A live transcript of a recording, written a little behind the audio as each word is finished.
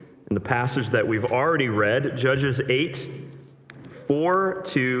the passage that we've already read, Judges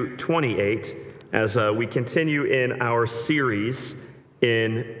 8:4-28, as we continue in our series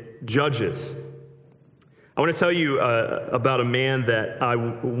in Judges. I want to tell you about a man that I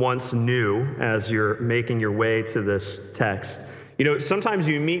once knew as you're making your way to this text. You know, sometimes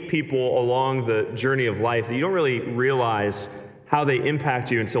you meet people along the journey of life that you don't really realize how they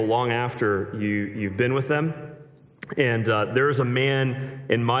impact you until long after you've been with them. And there's a man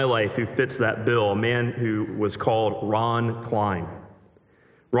in my life who fits that bill, a man who was called Ron Klein.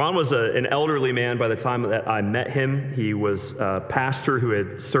 Ron was an elderly man by the time that I met him. He was a pastor who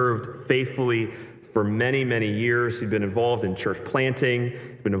had served faithfully for many, many years. He'd been involved in church planting,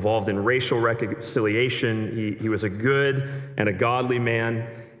 been involved in racial reconciliation. He was a good and a godly man.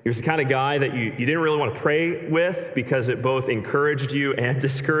 He was the kind of guy that you didn't really want to pray with because it both encouraged you and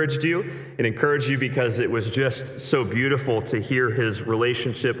discouraged you. It encouraged you because it was just so beautiful to hear his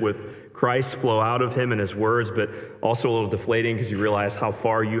relationship with Christ flow out of him and his words, but also a little deflating because you realized how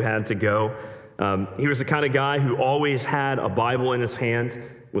far you had to go. He was the kind of guy who always had a Bible in his hand,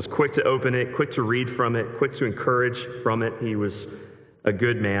 was quick to open it, quick to read from it, quick to encourage from it. He was a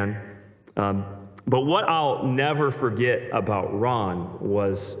good man. But what I'll never forget about Ron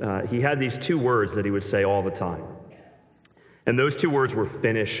was he had these two words that he would say all the time. And those two words were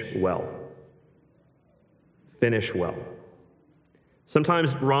finish well. Finish well.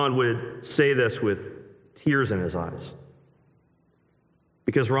 Sometimes Ron would say this with tears in his eyes.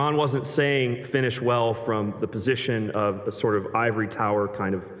 Because Ron wasn't saying finish well from the position of a sort of ivory tower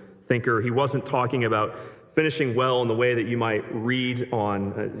kind of thinker. He wasn't talking about finishing well in the way that you might read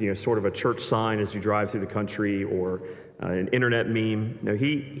on sort of a church sign as you drive through the country or an internet meme. No,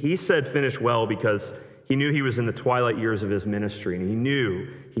 he said finish well because he knew he was in the twilight years of his ministry, and he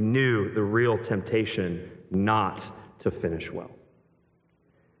knew the real temptation not to finish well.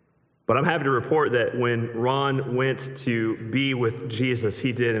 But I'm happy to report that when Ron went to be with Jesus,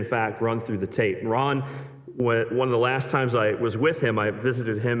 he did, in fact, run through the tape. Ron, one of the last times I was with him, I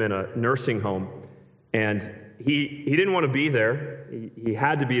visited him in a nursing home, and he didn't want to be there. He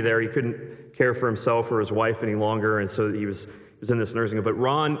had to be there. He couldn't care for himself or his wife any longer, and so he was in this nursing home. But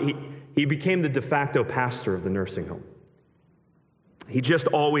Ron, he became the de facto pastor of the nursing home. He just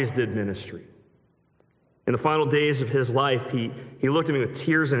always did ministry. In the final days of his life, he looked at me with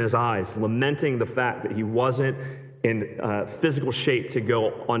tears in his eyes, lamenting the fact that he wasn't in physical shape to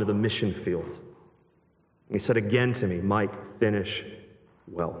go onto the mission field. And he said again to me, "Mike, finish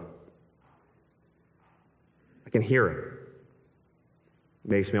well." I can hear it. It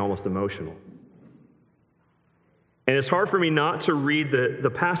makes me almost emotional. And it's hard for me not to read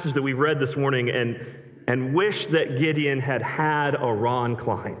the passage that we've read this morning and wish that Gideon had a Ron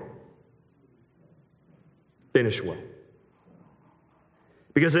Klein. Finish well.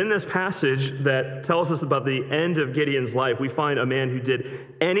 Because in this passage that tells us about the end of Gideon's life, we find a man who did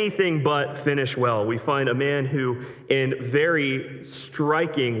anything but finish well. We find a man who, in very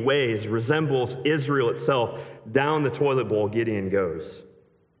striking ways, resembles Israel itself. Down the toilet bowl Gideon goes.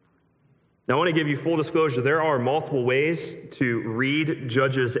 Now, I want to give you full disclosure. There are multiple ways to read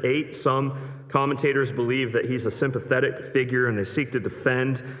Judges 8. Some commentators believe that he's a sympathetic figure and they seek to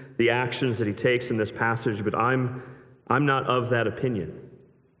defend the actions that he takes in this passage, but I'm not of that opinion.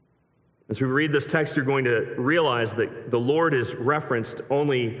 As we read this text, you're going to realize that the Lord is referenced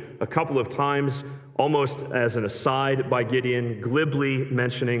only a couple of times, almost as an aside by Gideon, glibly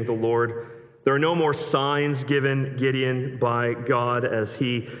mentioning the Lord. There are no more signs given Gideon by God as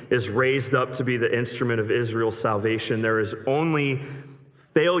he is raised up to be the instrument of Israel's salvation. There is only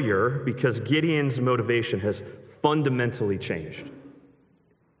failure because Gideon's motivation has fundamentally changed.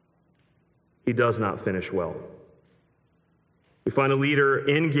 He does not finish well. We find a leader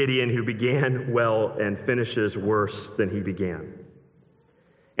in Gideon who began well and finishes worse than he began.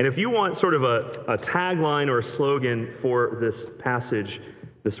 And if you want sort of a tagline or a slogan for this passage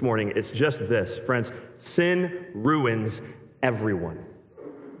this morning, it's just this, friends: sin ruins everyone.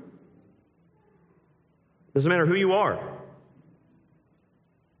 Doesn't matter who you are.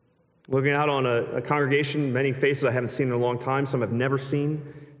 Looking out on a congregation, many faces I haven't seen in a long time, some I've never seen,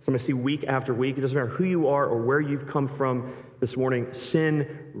 some I see week after week. It doesn't matter who you are or where you've come from this morning, sin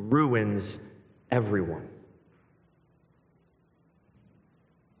ruins everyone.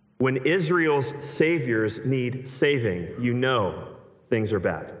 When Israel's saviors need saving, you know things are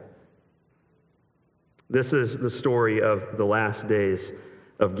bad. This is the story of the last days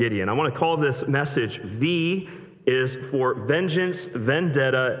of Gideon. I want to call this message, V is for vengeance,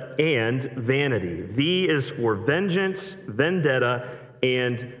 vendetta, and vanity. V is for vengeance, vendetta,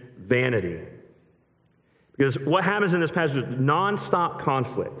 and vanity. Because what happens in this passage is nonstop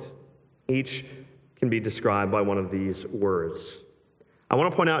conflict. Each can be described by one of these words. I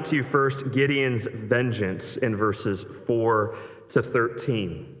want to point out to you first Gideon's vengeance in verses 4 to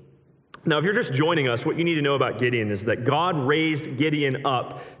 13. Now, if you're just joining us, what you need to know about Gideon is that God raised Gideon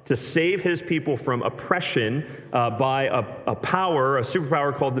up to save his people from oppression by a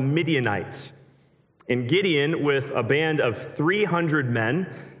superpower called the Midianites. And Gideon, with a band of 300 men,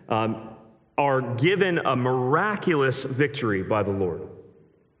 are given a miraculous victory by the Lord.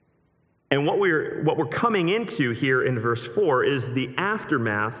 And what we're coming into here in verse 4 is the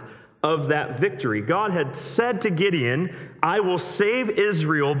aftermath of that victory. God had said to Gideon, I will save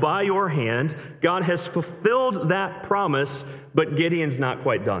Israel by your hand. God has fulfilled that promise, but Gideon's not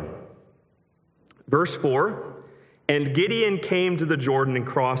quite done. Verse 4, and Gideon came to the Jordan and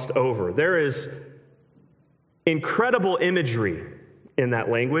crossed over. There is incredible imagery in that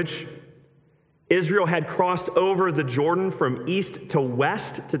language. Israel had crossed over the Jordan from east to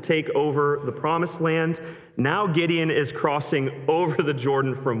west to take over the promised land. Now Gideon is crossing over the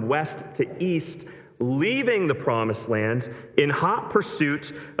Jordan from west to east, leaving the promised land in hot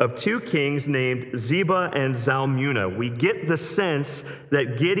pursuit of two kings named Zebah and Zalmunna. We get the sense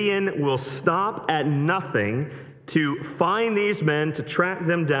that Gideon will stop at nothing to find these men, to track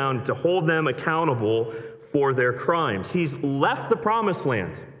them down, to hold them accountable for their crimes. He's left the promised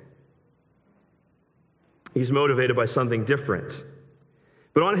land. He's motivated by something different.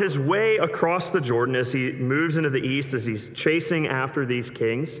 But on his way across the Jordan, as he moves into the east, as he's chasing after these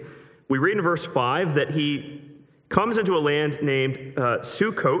kings, we read in verse 5 that he comes into a land named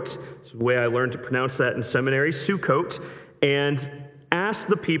Sukkot. It's the way I learned to pronounce that in seminary, Sukkot, and asks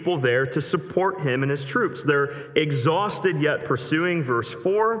the people there to support him and his troops. They're exhausted yet pursuing. Verse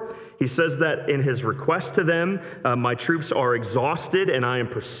 4, he says that in his request to them, my troops are exhausted and I am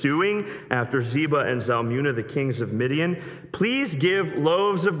pursuing after Zebah and Zalmunna, the kings of Midian. Please give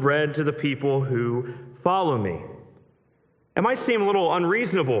loaves of bread to the people who follow me. It might seem a little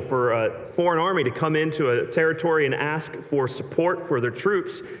unreasonable for a foreign army to come into a territory and ask for support for their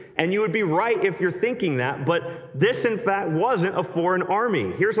troops, and you would be right if you're thinking that, but this in fact wasn't a foreign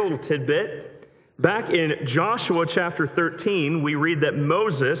army. Here's a little tidbit. Back in Joshua chapter 13, we read that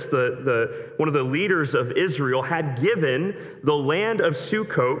Moses, one of the leaders of Israel, had given the land of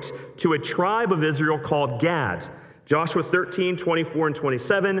Sukkot to a tribe of Israel called Gad. Joshua 13, 24 and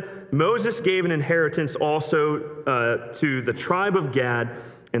 27, Moses gave an inheritance also to the tribe of Gad.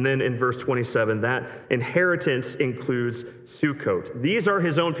 And then in verse 27, that inheritance includes Sukkot. These are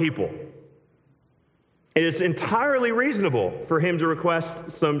his own people. It is entirely reasonable for him to request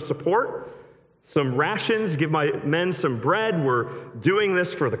some support, some rations, give my men some bread. We're doing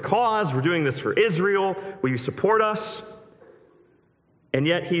this for the cause. We're doing this for Israel. Will you support us? And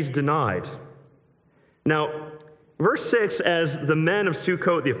yet he's denied. Now, verse 6, as the men of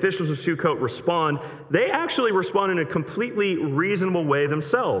Sukkot, the officials of Sukkot respond, they actually respond in a completely reasonable way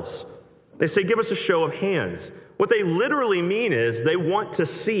themselves. They say, give us a show of hands. What they literally mean is they want to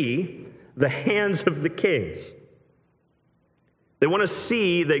see the hands of the kings. They want to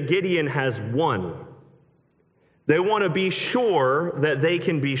see that Gideon has won. They want to be sure that they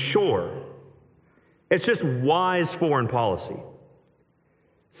can be sure. It's just wise foreign policy.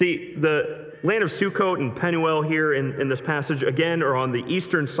 See, the land of Sukkot and Penuel here in this passage, again, are on the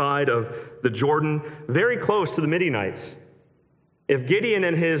eastern side of the Jordan, very close to the Midianites. If Gideon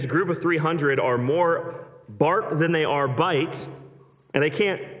and his group of 300 are more bark than they are bite, and they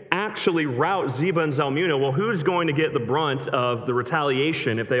can't actually rout Zebah and Zalmunna, well, who's going to get the brunt of the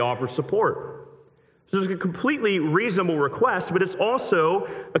retaliation if they offer support? So it's a completely reasonable request, but it's also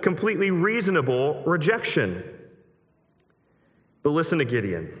a completely reasonable rejection. But listen to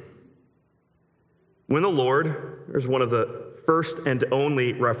Gideon. When the Lord, there's one of the first and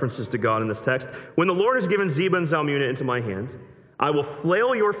only references to God in this text, when the Lord has given Zebah and Zalmunna into my hand, I will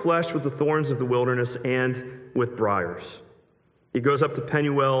flail your flesh with the thorns of the wilderness and with briars. He goes up to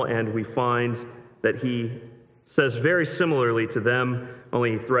Penuel, and we find that he says very similarly to them,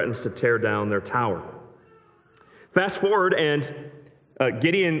 only he threatens to tear down their tower. Fast forward, and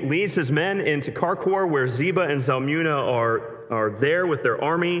Gideon leads his men into Karkor, where Zebah and Zalmunna are there with their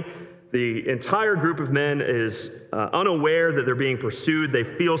army. The entire group of men is unaware that they're being pursued. They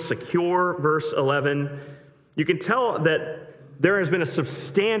feel secure, verse 11. You can tell that there has been a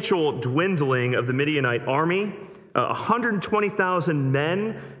substantial dwindling of the Midianite army. 120,000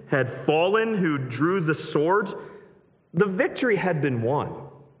 men had fallen who drew the sword. The victory had been won.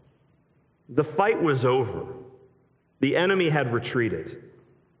 The fight was over. The enemy had retreated.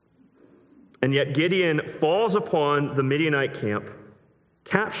 And yet Gideon falls upon the Midianite camp,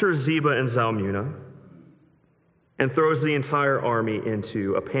 captures Zebah and Zalmunna, and throws the entire army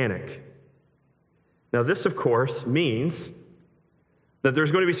into a panic. Now, this, of course, means that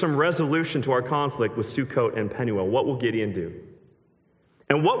there's going to be some resolution to our conflict with Sukkot and Penuel. What will Gideon do?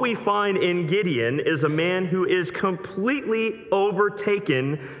 And what we find in Gideon is a man who is completely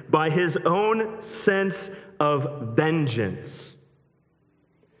overtaken by his own sense of vengeance.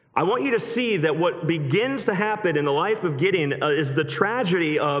 I want you to see that what begins to happen in the life of Gideon is the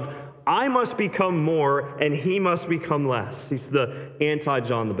tragedy of, I must become more and he must become less. He's the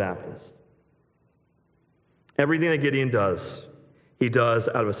anti-John the Baptist. Everything that Gideon does, he does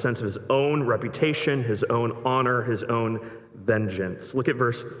out of a sense of his own reputation, his own honor, his own vengeance. Look at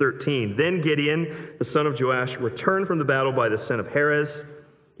verse 13. Then Gideon, the son of Joash, returned from the battle by the ascent of Heres.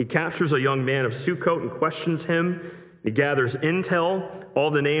 He captures a young man of Sukkot and questions him. He gathers intel, all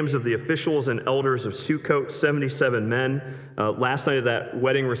the names of the officials and elders of Sukkot, 77 men. Last night at that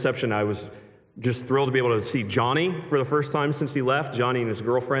wedding reception, I was just thrilled to be able to see Johnny for the first time since he left, Johnny and his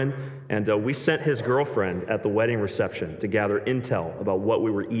girlfriend. And we sent his girlfriend at the wedding reception to gather intel about what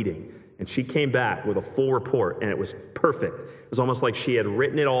we were eating. And she came back with a full report, and it was perfect. It was almost like she had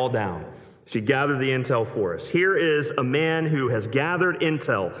written it all down. She gathered the intel for us. Here is a man who has gathered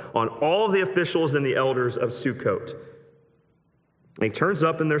intel on all of the officials and the elders of Sukkot. And he turns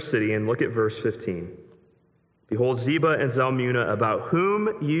up in their city, and look at verse 15. Behold, Zebah and Zalmunna, about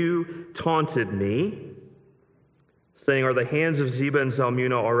whom you taunted me, saying, are the hands of Zebah and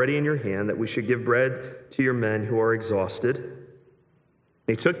Zalmunna already in your hand, that we should give bread to your men who are exhausted?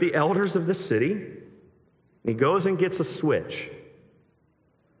 And he took the elders of the city, and he goes and gets a switch,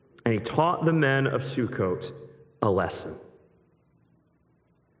 and he taught the men of Sukkot a lesson.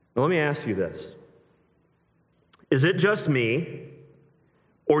 Now let me ask you this. Is it just me,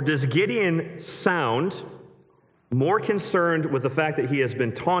 or does Gideon sound more concerned with the fact that he has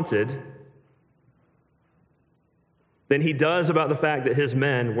been taunted than he does about the fact that his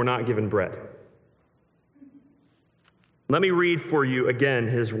men were not given bread? Let me read for you again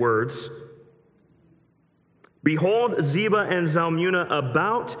his words. Behold, Zebah and Zalmunna,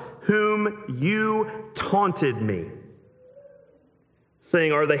 about whom you taunted me,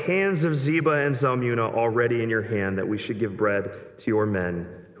 saying, are the hands of Zebah and Zalmunna already in your hand, that we should give bread to your men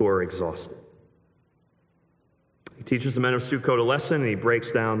who are exhausted? He teaches the men of Sukkot a lesson, and he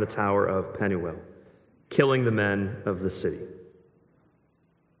breaks down the tower of Penuel, killing the men of the city.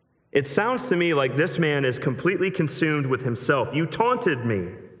 It sounds to me like this man is completely consumed with himself. You taunted me,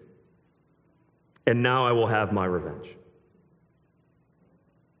 and now I will have my revenge.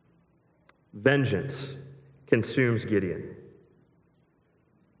 Vengeance consumes Gideon.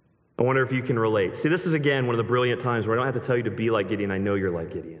 I wonder if you can relate. See, this is, again, one of the brilliant times where I don't have to tell you to be like Gideon. I know you're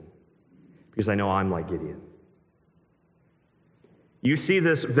like Gideon, because I know I'm like Gideon. You see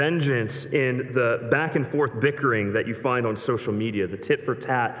this vengeance in the back and forth bickering that you find on social media, the tit for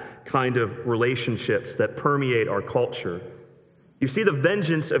tat kind of relationships that permeate our culture. You see the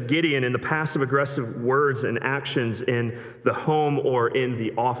vengeance of Gideon in the passive aggressive words and actions in the home or in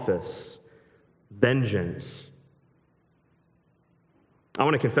the office. Vengeance. I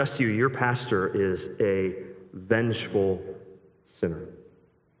want to confess to you, your pastor is a vengeful sinner.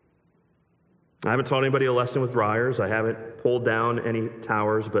 I haven't taught anybody a lesson with briars. I haven't pulled down any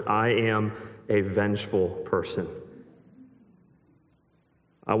towers, but I am a vengeful person.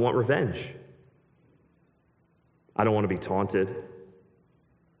 I want revenge. I don't want to be taunted,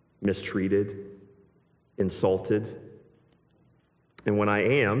 mistreated, insulted. And when I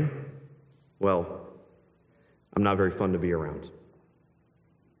am, well, I'm not very fun to be around.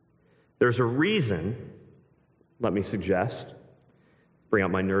 There's a reason, let me suggest, bring out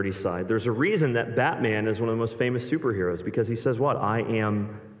my nerdy side. There's a reason that Batman is one of the most famous superheroes, because he says what? I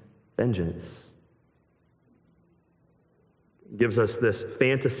am vengeance. Gives us this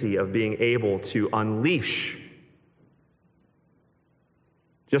fantasy of being able to unleash,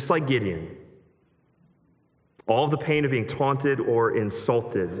 just like Gideon, all the pain of being taunted or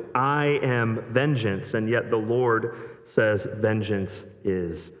insulted. I am vengeance, and yet the Lord says, vengeance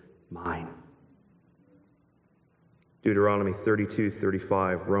is mine. Deuteronomy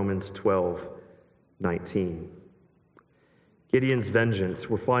 32:35, Romans 12:19. Gideon's vengeance,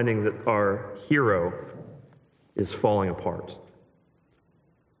 we're finding that our hero is falling apart.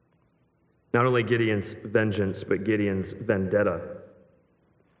 Not only Gideon's vengeance, but Gideon's vendetta.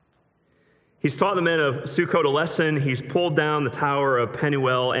 He's taught the men of Sukkot a lesson. He's pulled down the tower of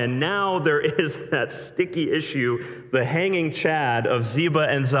Penuel, and now there is that sticky issue, the hanging chad of Zebah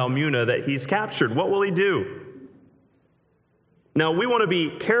and Zalmunna that he's captured. What will he do? Now, we want to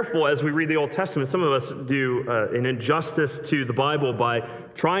be careful as we read the Old Testament. Some of us do an injustice to the Bible by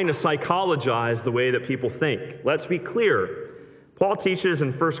trying to psychologize the way that people think. Let's be clear. Paul teaches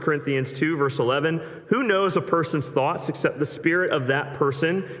in 1 Corinthians 2, verse 11, who knows a person's thoughts except the spirit of that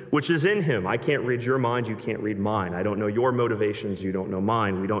person which is in him? I can't read your mind, you can't read mine. I don't know your motivations, you don't know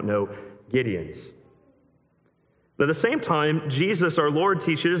mine. We don't know Gideon's. But at the same time, Jesus, our Lord,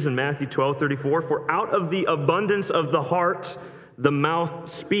 teaches in Matthew 12:34, for out of the abundance of the heart, the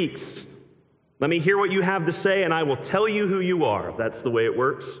mouth speaks. Let me hear what you have to say, and I will tell you who you are. That's the way it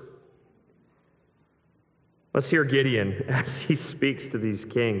works. Let's hear Gideon as he speaks to these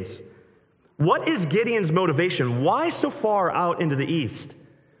kings. What is Gideon's motivation? Why so far out into the east?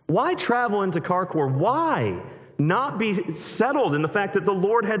 Why travel into Karkor? Why not be settled in the fact that the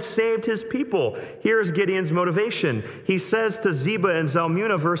Lord had saved his people? Here's Gideon's motivation. He says to Zebah and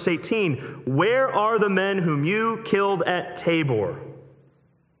Zalmunna, verse 18, where are the men whom you killed at Tabor?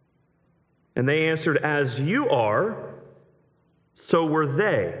 And they answered, as you are, so were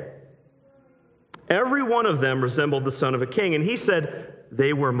they. Every one of them resembled the son of a king. And he said,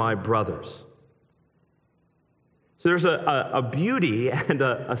 they were my brothers. So there's a beauty and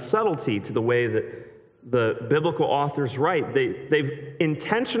a subtlety to the way that the biblical authors write. They've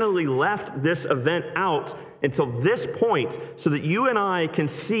intentionally left this event out until this point so that you and I can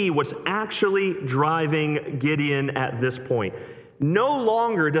see what's actually driving Gideon at this point. No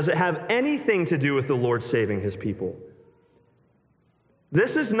longer does it have anything to do with the Lord saving his people.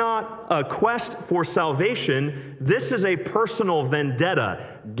 This is not a quest for salvation. This is a personal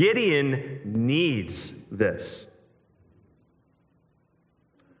vendetta. Gideon needs this.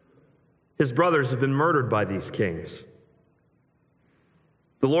 His brothers have been murdered by these kings.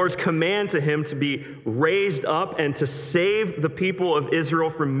 The Lord's command to him to be raised up and to save the people of Israel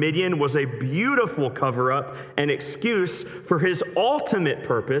from Midian was a beautiful cover-up and excuse for his ultimate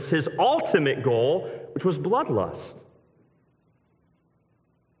purpose, his ultimate goal, which was bloodlust.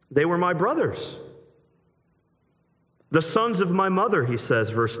 They were my brothers, the sons of my mother, he says,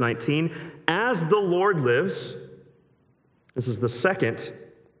 verse 19, as the Lord lives. This is the second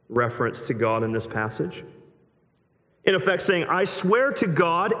reference to God in this passage. In effect saying, I swear to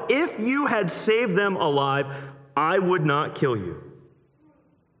God, if you had saved them alive, I would not kill you.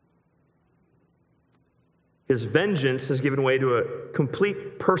 His vengeance has given way to a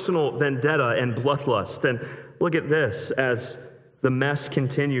complete personal vendetta and bloodlust. And look at this as the mess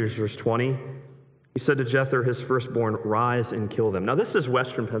continues, verse 20. He said to Jether, his firstborn, rise and kill them. Now, this is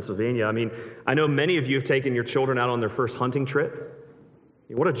Western Pennsylvania. I mean, I know many of you have taken your children out on their first hunting trip.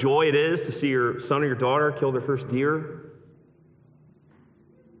 What a joy it is to see your son or your daughter kill their first deer.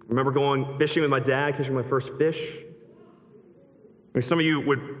 I remember going fishing with my dad, catching my first fish. I mean, some of you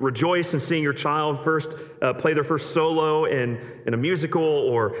would rejoice in seeing your child first play their first solo in a musical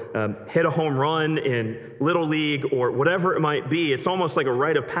or hit a home run in Little League or whatever it might be. It's almost like a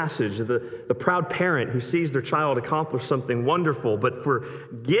rite of passage, the proud parent who sees their child accomplish something wonderful. But for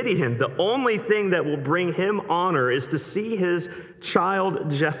Gideon, the only thing that will bring him honor is to see his child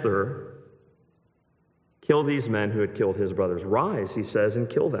Jether kill these men who had killed his brothers. Rise, he says, and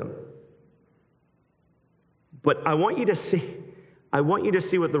kill them. But I want you to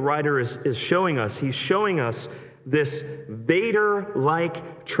see what the writer is showing us. He's showing us this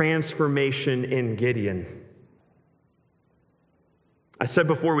Vader-like transformation in Gideon. I said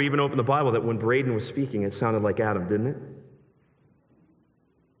before we even opened the Bible that when Braden was speaking, it sounded like Adam, didn't it?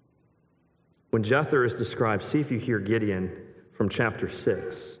 When Jether is described, see if you hear Gideon from chapter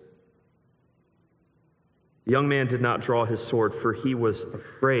 6. The young man did not draw his sword, for he was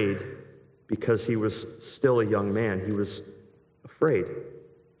afraid because he was still a young man. He was afraid.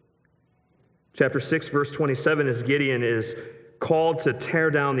 Chapter 6, verse 27, as Gideon is called to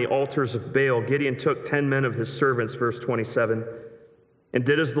tear down the altars of Baal, Gideon took 10 men of his servants, verse 27, and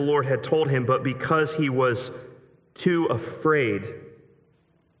did as the Lord had told him, but because he was too afraid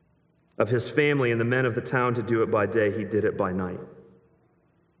of his family and the men of the town to do it by day, he did it by night.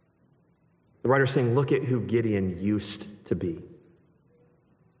 The writer's saying, look at who Gideon used to be.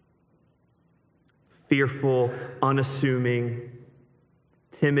 Fearful, unassuming,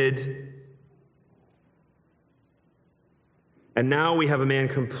 timid. And now we have a man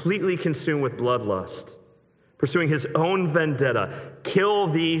completely consumed with bloodlust, pursuing his own vendetta. Kill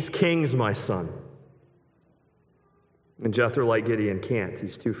these kings, my son. And Jether, like Gideon, can't.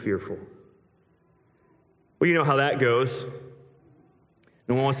 He's too fearful. Well, you know how that goes.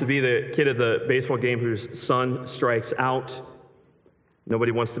 No one wants to be the kid at the baseball game whose son strikes out.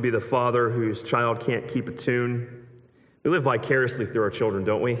 Nobody wants to be the father whose child can't keep a tune. We live vicariously through our children,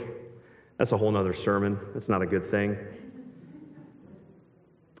 don't we? That's a whole other sermon. That's not a good thing.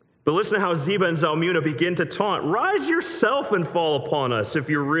 But listen to how Ziba and Zalmunna begin to taunt. Rise yourself and fall upon us if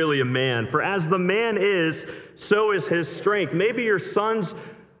you're really a man. For as the man is, so is his strength. Maybe your son's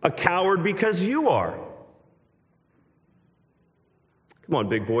a coward because you are. Come on,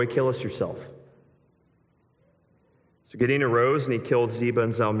 big boy, kill us yourself. So Gideon arose and he killed Ziba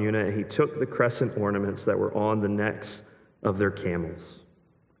and Zalmunna, and he took the crescent ornaments that were on the necks of their camels.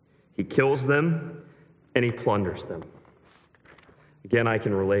 He kills them and he plunders them. Again, I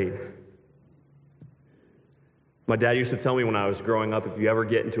can relate. My dad used to tell me when I was growing up, if you ever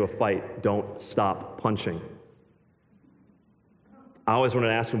get into a fight, don't stop punching. I always wanted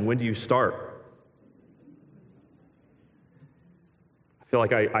to ask him, when do you start? I feel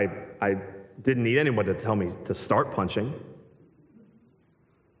like I didn't need anyone to tell me to start punching.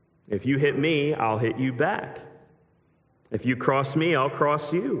 If you hit me, I'll hit you back. If you cross me, I'll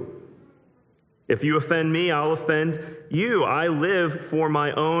cross you. If you offend me, I'll offend you. I live for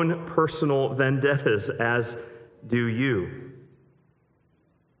my own personal vendettas, as do you.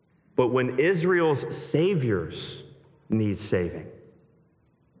 But when Israel's saviors need saving,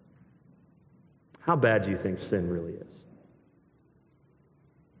 how bad do you think sin really is?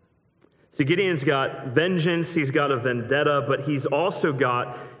 So Gideon's got vengeance, he's got a vendetta, but he's also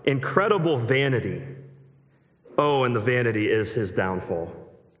got incredible vanity. Oh, and the vanity is his downfall.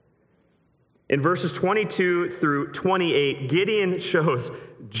 In verses 22 through 28, Gideon shows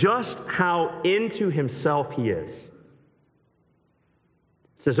just how into himself he is.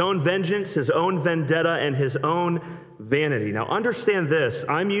 It's his own vengeance, his own vendetta, and his own vanity. Now understand this,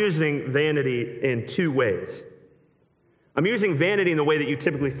 I'm using vanity in two ways. I'm using vanity in the way that you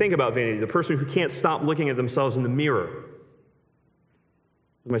typically think about vanity, the person who can't stop looking at themselves in the mirror.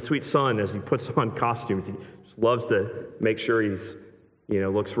 My sweet son, as he puts on costumes, he just loves to make sure he's,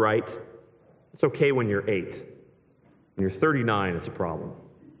 looks right. It's okay when you're 8. When you're 39, it's a problem.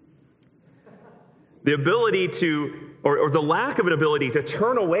 The ability to, or the lack of an ability to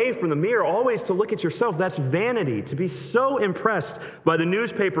turn away from the mirror, always to look at yourself, that's vanity. To be so impressed by the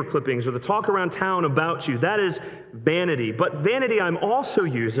newspaper clippings or the talk around town about you, that is vanity. But vanity I'm also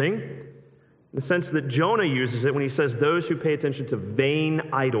using in the sense that Jonah uses it when he says, those who pay attention to vain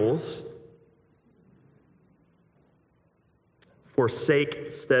idols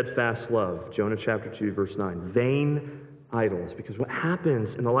forsake steadfast love. Jonah chapter 2, verse 9. Vain idols. Because what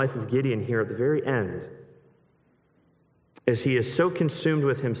happens in the life of Gideon here at the very end is he is so consumed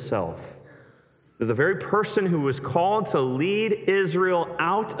with himself that the very person who was called to lead Israel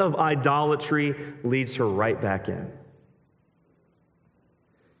out of idolatry leads her right back in.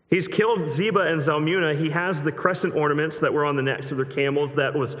 He's killed Ziba and Zalmunna. He has the crescent ornaments that were on the necks of their camels.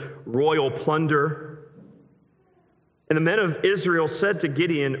 That was royal plunder. And the men of Israel said to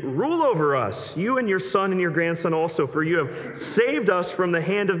Gideon, rule over us, you and your son and your grandson also, for you have saved us from the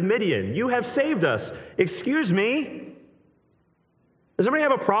hand of Midian. You have saved us. Excuse me? Does anybody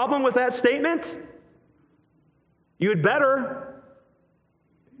have a problem with that statement? You had better.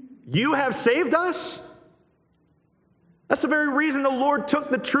 You have saved us? That's the very reason the Lord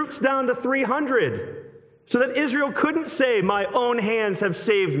took the troops down to 300, so that Israel couldn't say, my own hands have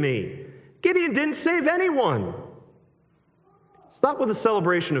saved me. Gideon didn't save anyone. Stop with the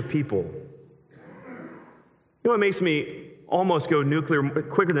celebration of people. You know what makes me almost go nuclear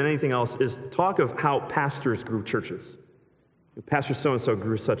quicker than anything else is talk of how pastors grew churches. Pastor so-and-so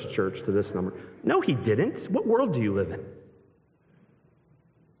grew such a church to this number. No, he didn't. What world do you live in?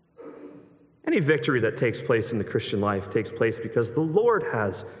 Any victory that takes place in the Christian life takes place because the Lord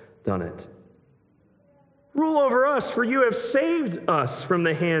has done it. Rule over us, for you have saved us from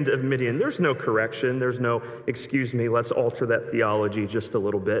the hand of Midian. There's no correction. There's no, excuse me, let's alter that theology just a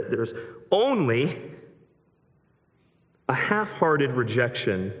little bit. There's only a half-hearted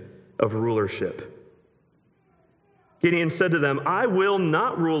rejection of rulership. Gideon said to them, I will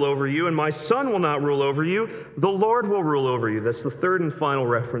not rule over you, and my son will not rule over you. The Lord will rule over you. That's the third and final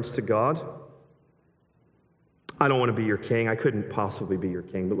reference to God. I don't want to be your king. I couldn't possibly be your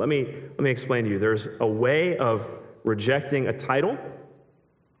king. But let me explain to you. There's a way of rejecting a title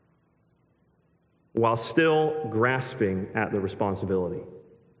while still grasping at the responsibility.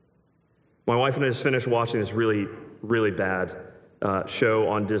 My wife and I just finished watching this really, really bad show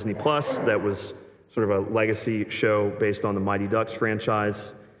on Disney Plus that was sort of a legacy show based on the Mighty Ducks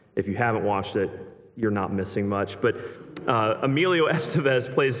franchise. If you haven't watched it, you're not missing much. But Emilio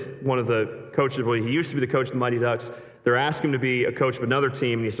Estevez plays one of the coaches. Well, he used to be the coach of the Mighty Ducks. They're asking him to be a coach of another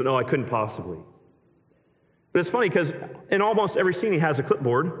team, and he said, no, I couldn't possibly. But it's funny because in almost every scene he has a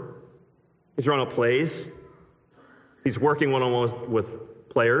clipboard. He's running up plays. He's working one-on-one with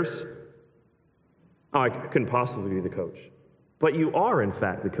players. Oh, I couldn't possibly be the coach. But you are, in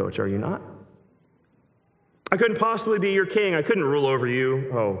fact, the coach, are you not? I couldn't possibly be your king. I couldn't rule over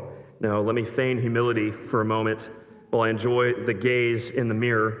you. Oh, no, let me feign humility for a moment while I enjoy the gaze in the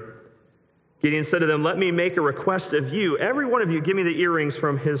mirror. Gideon said to them, let me make a request of you. Every one of you, give me the earrings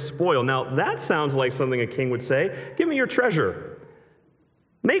from his spoil. Now, that sounds like something a king would say. Give me your treasure.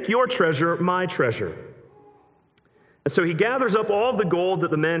 Make your treasure my treasure. And so he gathers up all the gold that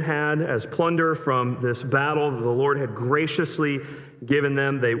the men had as plunder from this battle that the Lord had graciously given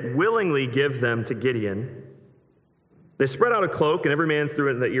them. They willingly give them to Gideon. They spread out a cloak, and every man threw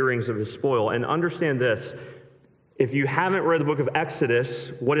in the earrings of his spoil. And understand this. If you haven't read the book of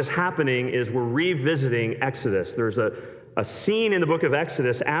Exodus, what is happening is we're revisiting Exodus. There's a scene in the book of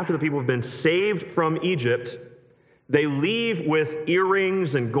Exodus after the people have been saved from Egypt. They leave with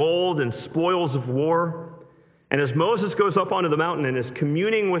earrings and gold and spoils of war. And as Moses goes up onto the mountain and is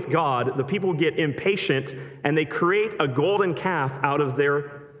communing with God, the people get impatient and they create a golden calf out of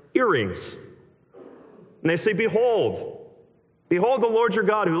their earrings. And they say, behold the Lord your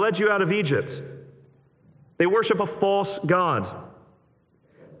God who led you out of Egypt. They worship a false god.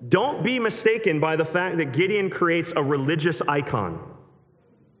 Don't be mistaken by the fact that Gideon creates a religious icon.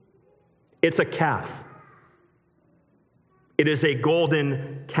 It's a calf. It is a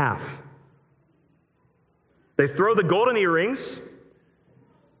golden calf. They throw the golden earrings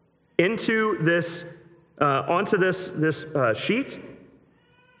onto this sheet,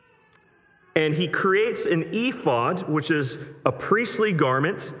 and he creates an ephod, which is a priestly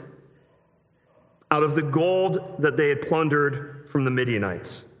garment, out of the gold that they had plundered from the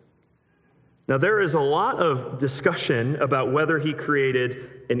Midianites. Now, there is a lot of discussion about whether he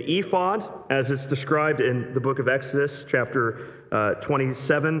created an ephod, as it's described in the book of Exodus, chapter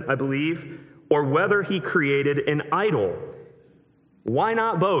 27, I believe, or whether he created an idol. Why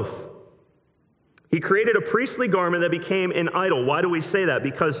not both? He created a priestly garment that became an idol. Why do we say that?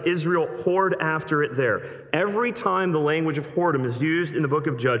 Because Israel whored after it there. Every time the language of whoredom is used in the book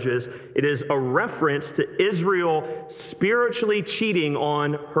of Judges, it is a reference to Israel spiritually cheating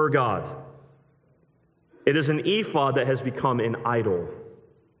on her God. It is an ephod that has become an idol.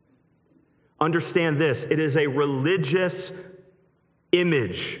 Understand this, it is a religious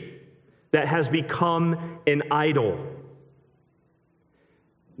image that has become an idol.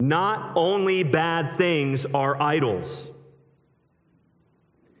 Not only bad things are idols.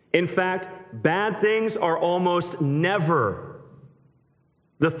 In fact, bad things are almost never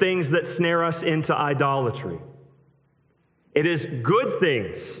the things that snare us into idolatry. It is good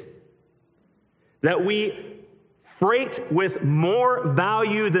things that we freight with more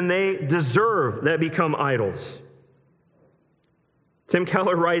value than they deserve that become idols. Tim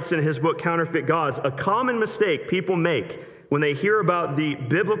Keller writes in his book, Counterfeit Gods, a common mistake people make when they hear about the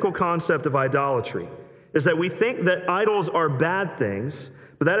biblical concept of idolatry is that we think that idols are bad things,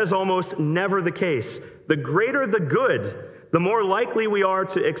 but that is almost never the case. The greater the good, the more likely we are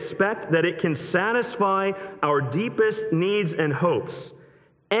to expect that it can satisfy our deepest needs and hopes.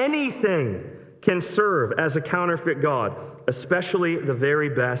 Anything can serve as a counterfeit God, especially the very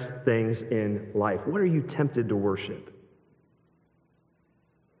best things in life. What are you tempted to worship?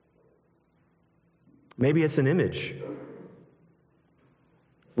 Maybe it's an image,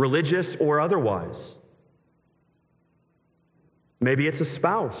 religious or otherwise. Maybe it's a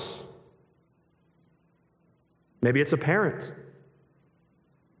spouse. Maybe it's a parent.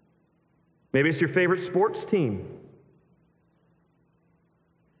 Maybe it's your favorite sports team.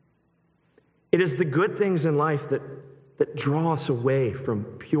 It is the good things in life that draw us away from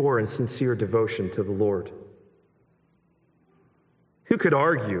pure and sincere devotion to the Lord. Who could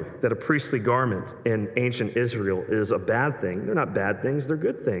argue that a priestly garment in ancient Israel is a bad thing? They're not bad things, they're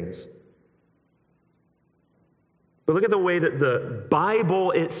good things. But look at the way that the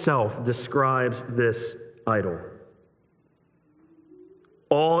Bible itself describes this idol.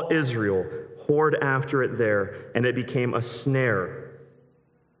 All Israel whored after it there, and it became a snare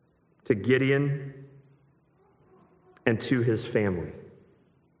to Gideon and to his family.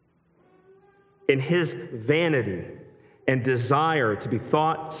 In his vanity and desire to be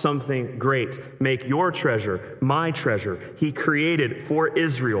thought something great, make your treasure my treasure, he created for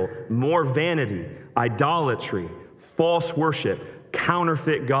Israel more vanity, idolatry, false worship,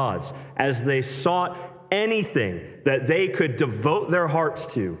 counterfeit gods, as they sought anything that they could devote their hearts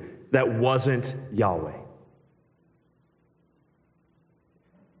to that wasn't Yahweh.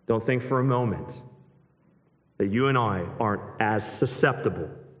 Don't think for a moment that you and I aren't as susceptible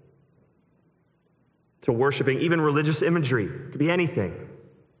to worshiping even religious imagery, it could be anything,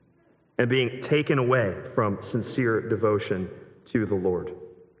 and being taken away from sincere devotion to the Lord.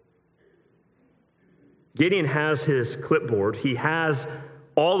 Gideon has his clipboard. He has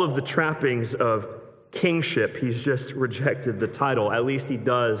all of the trappings of kingship. He's just rejected the title. At least he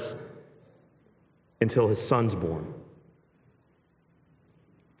does until his son's born.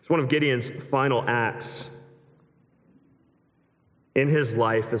 It's one of Gideon's final acts in his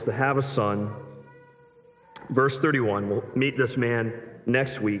life is to have a son. Verse 31, we'll meet this man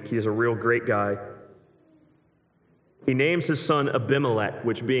next week. He's a real great guy. He names his son Abimelech,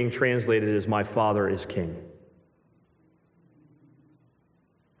 which being translated is "my father is king."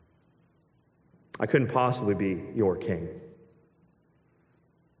 I couldn't possibly be your king.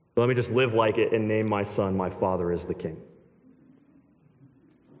 But let me just live like it and name my son, "my father is the king."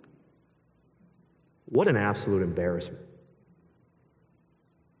 What an absolute embarrassment.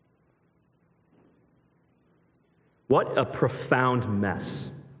 What a profound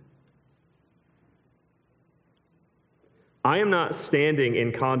mess. I am not standing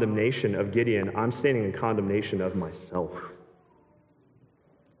in condemnation of Gideon. I'm standing in condemnation of myself.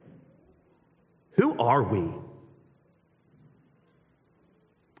 Who are we?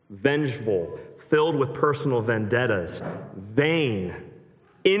 Vengeful, filled with personal vendettas, vain,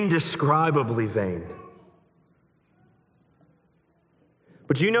 indescribably vain.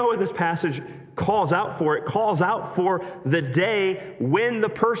 But you know what this passage calls out for? It calls out for the day when the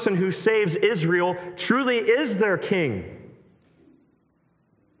person who saves Israel truly is their king.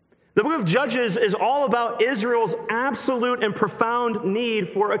 The book of Judges is all about Israel's absolute and profound need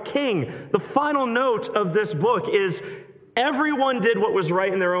for a king. The final note of this book is everyone did what was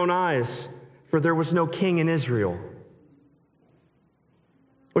right in their own eyes, for there was no king in Israel.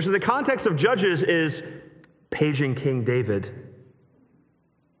 Which in the context of Judges is paging King David.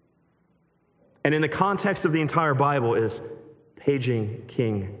 And in the context of the entire Bible is paging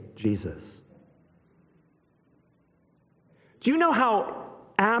King Jesus. Do you know how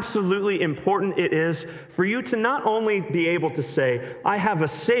absolutely important it is for you to not only be able to say, "I have a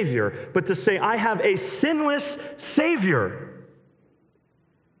Savior," but to say, "I have a sinless Savior"?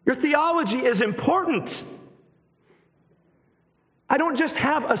 Your theology is important. I don't just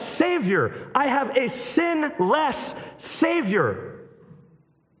have a Savior, I have a sinless Savior.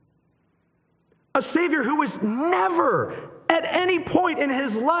 A Savior who was never, at any point in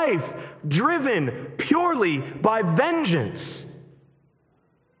his life, driven purely by vengeance.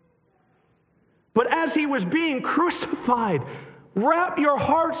 But as he was being crucified, wrap your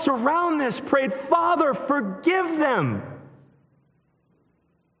hearts around this, prayed, "Father, forgive them,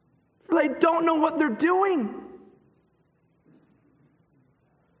 for they don't know what they're doing."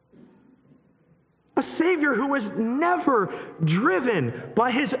 A Savior who was never driven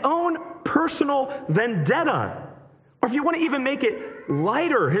by his own personal vendetta, or if you want to even make it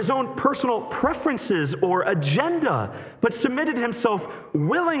lighter, his own personal preferences or agenda, but submitted himself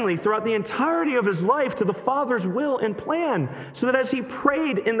willingly throughout the entirety of his life to the Father's will and plan, so that as he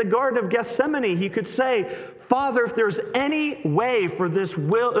prayed in the Garden of Gethsemane, he could say, "Father, if there's any way for this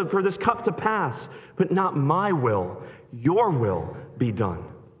cup to pass, but not my will, your will be done."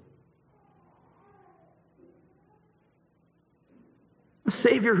 A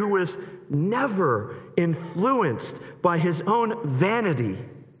Savior who was never influenced by his own vanity,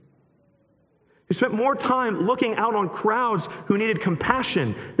 who spent more time looking out on crowds who needed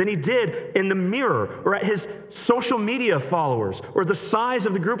compassion than he did in the mirror or at his social media followers or the size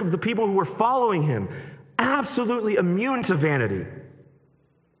of the group of the people who were following him. Absolutely immune to vanity.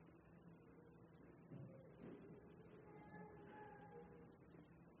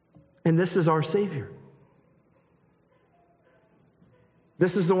 And this is our Savior.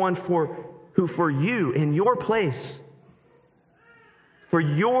 This is the one who for you, in your place, for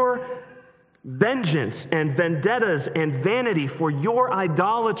your vengeance and vendettas and vanity, for your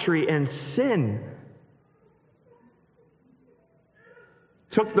idolatry and sin,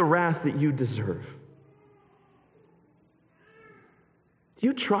 took the wrath that you deserve. Do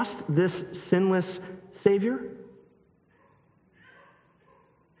you trust this sinless Savior?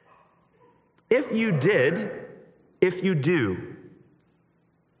 If you do,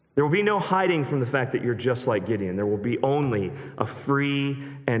 there will be no hiding from the fact that you're just like Gideon. There will be only a free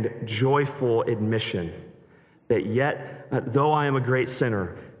and joyful admission that yet, though I am a great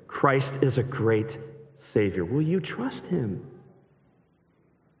sinner, Christ is a great Savior. Will you trust him?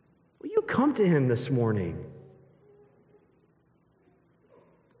 Will you come to him this morning?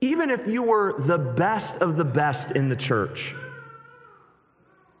 Even if you were the best of the best in the church,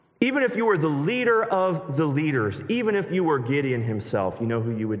 even if you were the leader of the leaders, even if you were Gideon himself, you know who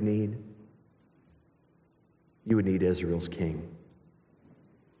you would need? You would need Israel's king.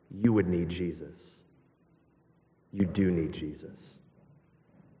 You would need Jesus. You do need Jesus.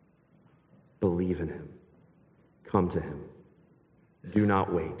 Believe in him. come to him. Do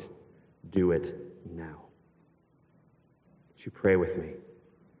not wait. Do it now. Would you pray with me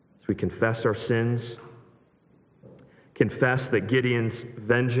as we confess our sins? Confess that Gideon's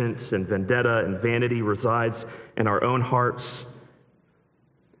vengeance and vendetta and vanity resides in our own hearts.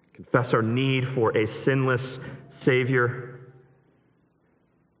 Confess our need for a sinless Savior.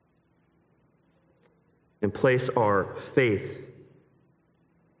 And place our faith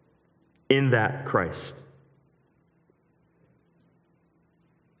in that Christ.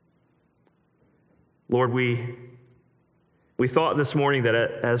 Lord, we thought this morning that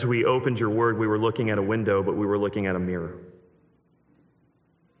as we opened your word, we were looking at a window, but we were looking at a mirror.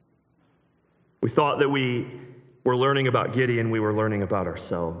 We thought that we were learning about Gideon, we were learning about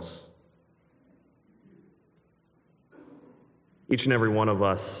ourselves. Each and every one of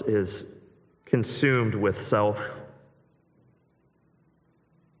us is consumed with self.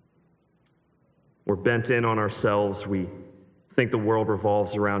 We're bent in on ourselves. We think the world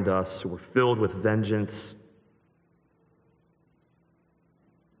revolves around us. We're filled with vengeance.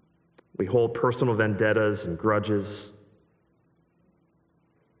 We hold personal vendettas and grudges.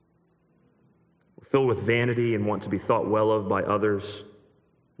 We're filled with vanity and want to be thought well of by others.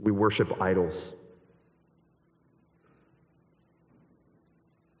 We worship idols.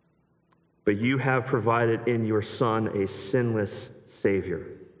 But you have provided in your Son a sinless Savior.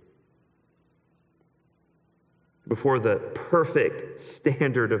 Before the perfect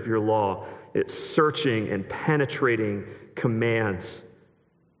standard of your law, its searching and penetrating commands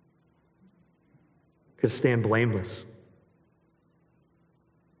could stand blameless.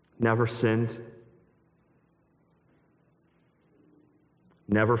 Never sinned.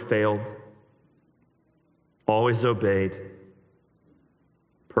 Never failed. Always obeyed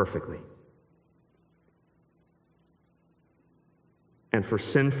perfectly. And for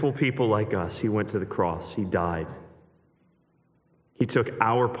sinful people like us, he went to the cross. He died. He took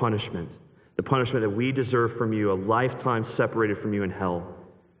our punishment, the punishment that we deserve from you, a lifetime separated from you in hell.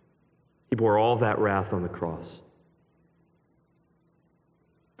 He bore all that wrath on the cross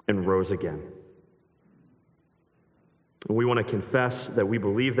and rose again. And we want to confess that we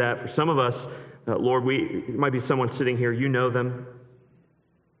believe that. For some of us, Lord, there might be someone sitting here, you know them,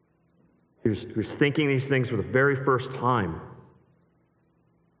 who's thinking these things for the very first time.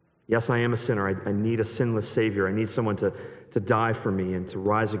 Yes, I am a sinner. I need a sinless Savior. I need someone to die for me and to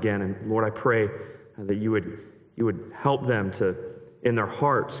rise again. And Lord, I pray that you would help them to, in their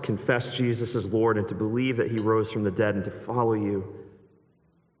hearts, confess Jesus as Lord and to believe that he rose from the dead and to follow you.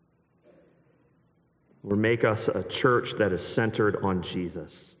 Or make us a church that is centered on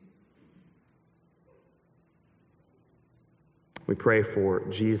Jesus. We pray for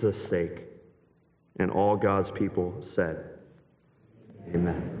Jesus' sake, and all God's people said,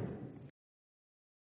 amen.